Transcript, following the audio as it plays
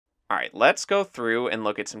All right, let's go through and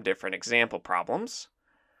look at some different example problems.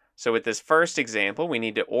 So with this first example, we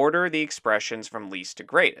need to order the expressions from least to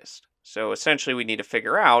greatest. So essentially, we need to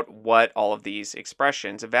figure out what all of these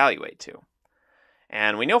expressions evaluate to.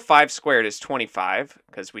 And we know 5 squared is 25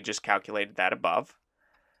 because we just calculated that above.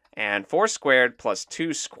 And 4 squared plus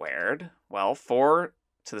 2 squared, well, 4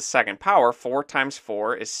 to the second power, 4 times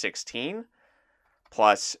 4 is 16,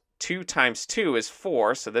 plus 2 times 2 is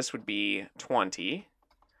 4, so this would be 20.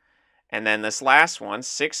 And then this last one,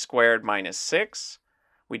 6 squared minus 6,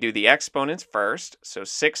 we do the exponents first, so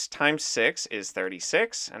 6 times 6 is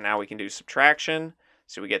 36, and now we can do subtraction,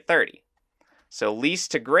 so we get 30. So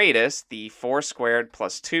least to greatest, the 4 squared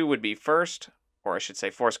plus 2 would be first, or I should say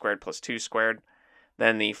 4 squared plus 2 squared.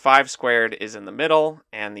 Then the 5 squared is in the middle,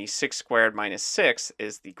 and the 6 squared minus 6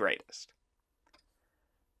 is the greatest.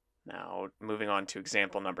 Now, moving on to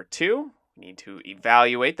example number 2, we need to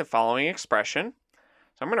evaluate the following expression.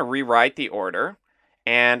 So I'm going to rewrite the order.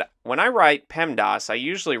 And when I write PEMDAS, I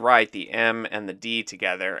usually write the M and the D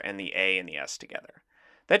together and the A and the S together.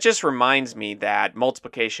 That just reminds me that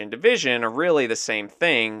multiplication and division are really the same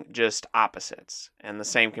thing, just opposites. And the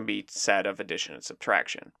same can be said of addition and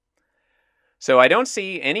subtraction. So I don't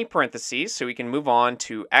see any parentheses, so we can move on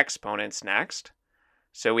to exponents next.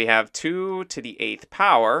 So we have 2 to the 8th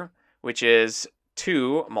power, which is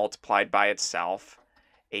 2 multiplied by itself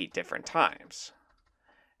 8 different times.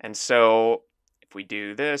 And so if we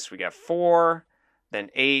do this, we get 4, then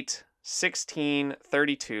 8, 16,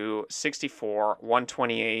 32, 64,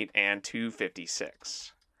 128, and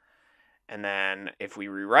 256. And then if we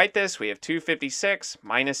rewrite this, we have 256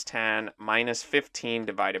 minus 10 minus 15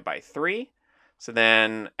 divided by 3. So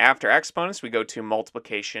then after exponents, we go to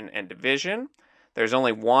multiplication and division. There's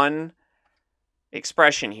only one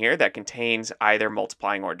expression here that contains either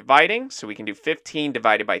multiplying or dividing. So we can do 15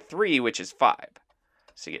 divided by 3, which is 5.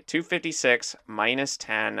 So you get 256 minus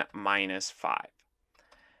 10 minus 5.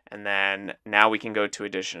 And then now we can go to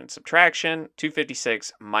addition and subtraction.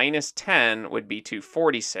 256 minus 10 would be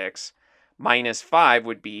 246. Minus 5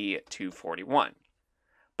 would be 241.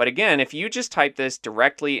 But again, if you just type this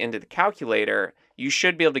directly into the calculator, you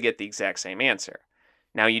should be able to get the exact same answer.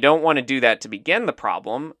 Now, you don't want to do that to begin the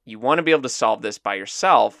problem. You want to be able to solve this by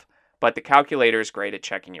yourself, but the calculator is great at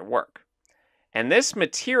checking your work. And this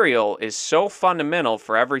material is so fundamental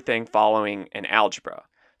for everything following an algebra.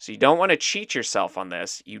 So you don't want to cheat yourself on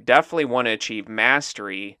this. You definitely want to achieve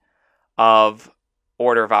mastery of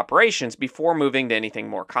order of operations before moving to anything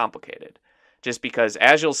more complicated. Just because,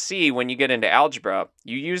 as you'll see when you get into algebra,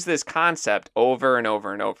 you use this concept over and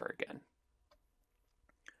over and over again.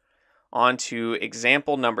 On to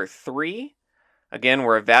example number 3. Again,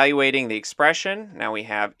 we're evaluating the expression. Now we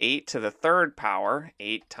have 8 to the 3rd power,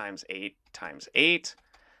 8 times 8 times 8.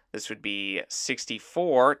 This would be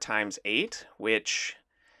 64 times 8, which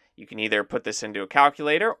you can either put this into a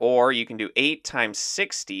calculator or you can do 8 times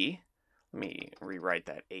 60. Let me rewrite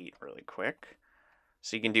that 8 really quick.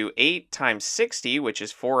 So you can do 8 times 60, which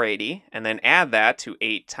is 480, and then add that to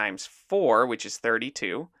 8 times 4, which is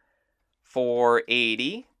 32.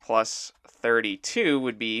 480 plus 32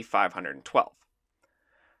 would be 512.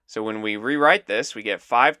 So when we rewrite this, we get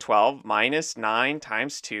 512 minus 9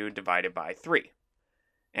 times 2 divided by 3.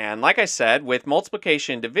 And like I said, with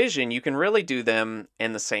multiplication and division, you can really do them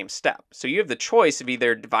in the same step. So you have the choice of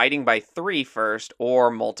either dividing by 3 first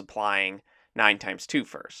or multiplying 9 times 2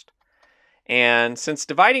 first. And since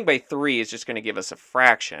dividing by 3 is just going to give us a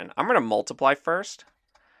fraction, I'm going to multiply first.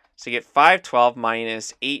 So you get 512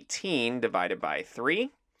 minus 18 divided by 3.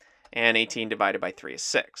 And 18 divided by 3 is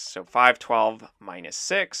 6. So 512 minus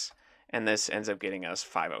 6, and this ends up getting us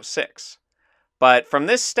 506. But from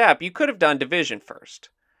this step, you could have done division first.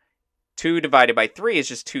 2 divided by 3 is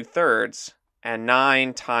just 2/3. And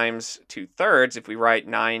 9 times 2/3, if we write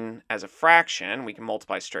 9 as a fraction, we can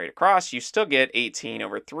multiply straight across. You still get 18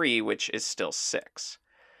 over 3, which is still 6.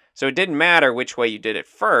 So it didn't matter which way you did it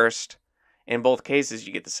first. In both cases,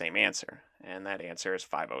 you get the same answer. And that answer is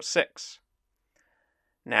 506.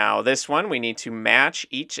 Now this one, we need to match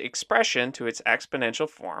each expression to its exponential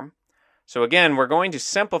form. So again, we're going to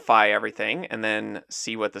simplify everything and then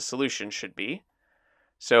see what the solution should be.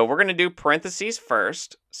 So we're going to do parentheses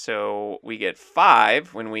first. So we get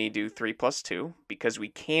 5 when we do 3 plus 2 because we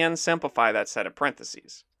can simplify that set of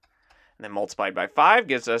parentheses. And then multiplied by 5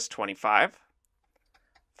 gives us 25.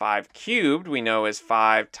 5 cubed we know is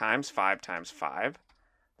 5 times 5 times 5.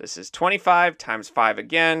 This is 25 times 5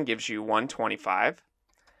 again gives you 125.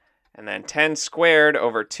 And then 10 squared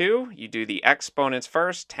over 2, you do the exponents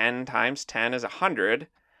first. 10 times 10 is 100.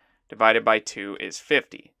 Divided by 2 is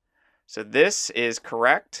 50. So this is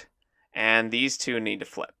correct, and these two need to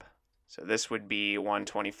flip. So this would be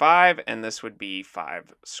 125, and this would be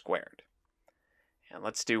 5 squared. And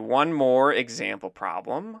let's do one more example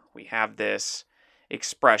problem. We have this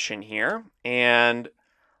expression here, and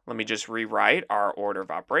let me just rewrite our order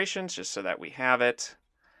of operations just so that we have it.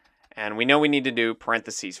 And we know we need to do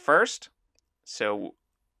parentheses first. So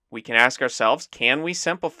we can ask ourselves, can we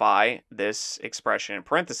simplify this expression in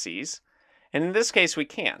parentheses? And in this case, we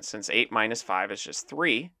can, since 8 minus 5 is just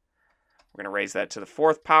 3. We're going to raise that to the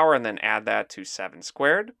 4th power and then add that to 7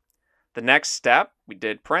 squared. The next step, we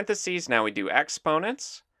did parentheses, now we do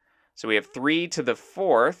exponents. So we have 3 to the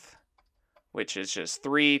 4th, which is just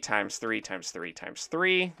 3 times 3 times 3 times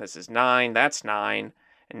 3. This is 9, that's 9.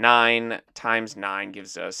 And 9 times 9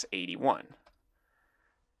 gives us 81.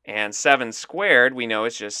 And 7 squared, we know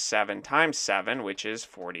it's just 7 times 7, which is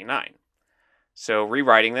 49. So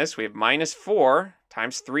rewriting this, we have minus 4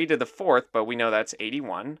 times 3 to the 4th, but we know that's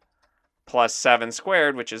 81, plus 7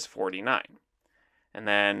 squared, which is 49. And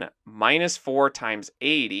then minus 4 times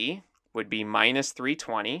 80 would be minus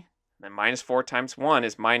 320. And then minus 4 times 1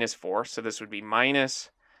 is minus 4, so this would be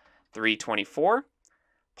minus 324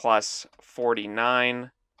 plus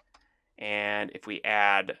 49. And if we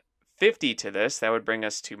add 50 to this, that would bring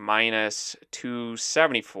us to minus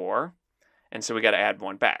 274. And so we got to add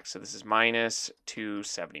 1 back. So this is minus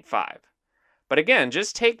 275. But again,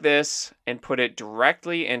 just take this and put it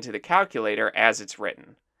directly into the calculator as it's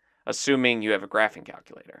written, assuming you have a graphing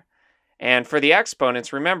calculator. And for the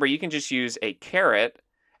exponents, remember, you can just use a caret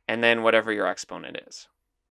and then whatever your exponent is.